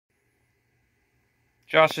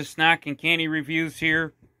Josh's snack and candy reviews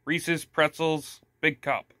here. Reese's Pretzels, big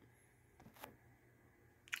cup.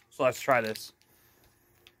 So let's try this.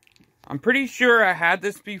 I'm pretty sure I had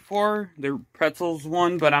this before, the Pretzels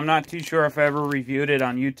one, but I'm not too sure if I ever reviewed it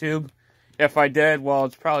on YouTube. If I did, well,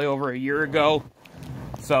 it's probably over a year ago,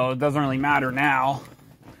 so it doesn't really matter now.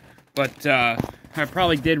 But I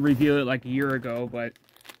probably did review it like a year ago, but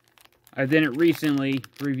I didn't recently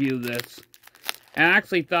review this. And I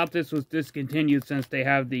actually thought this was discontinued since they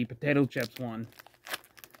have the potato chips one.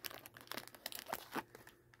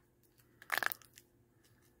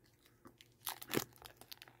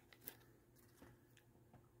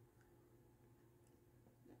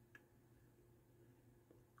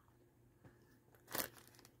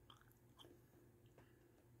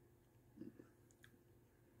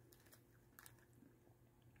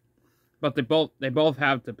 But they both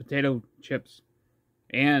have the potato chips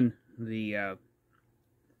and the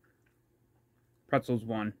Pretzels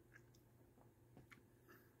one.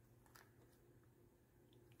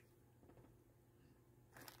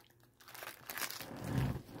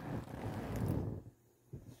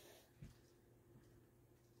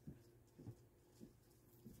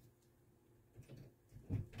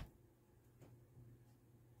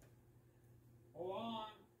 Hold on.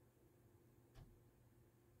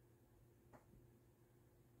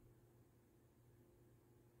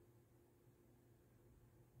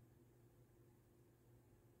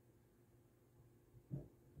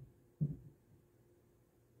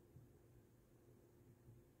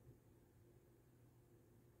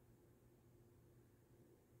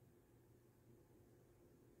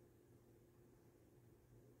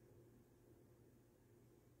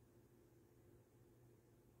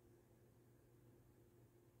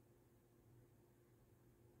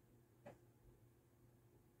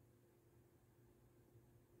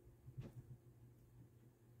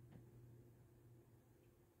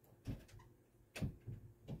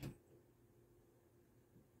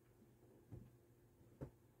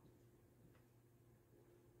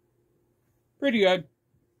 Pretty good.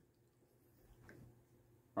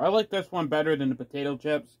 I like this one better than the potato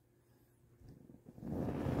chips.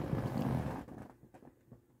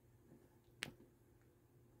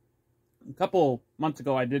 A couple months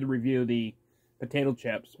ago I did review the potato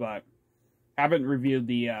chips, but haven't reviewed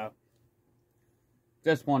the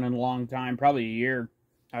this one in a long time, probably a year.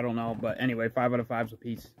 I don't know, but anyway, 5 out of 5's a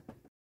piece.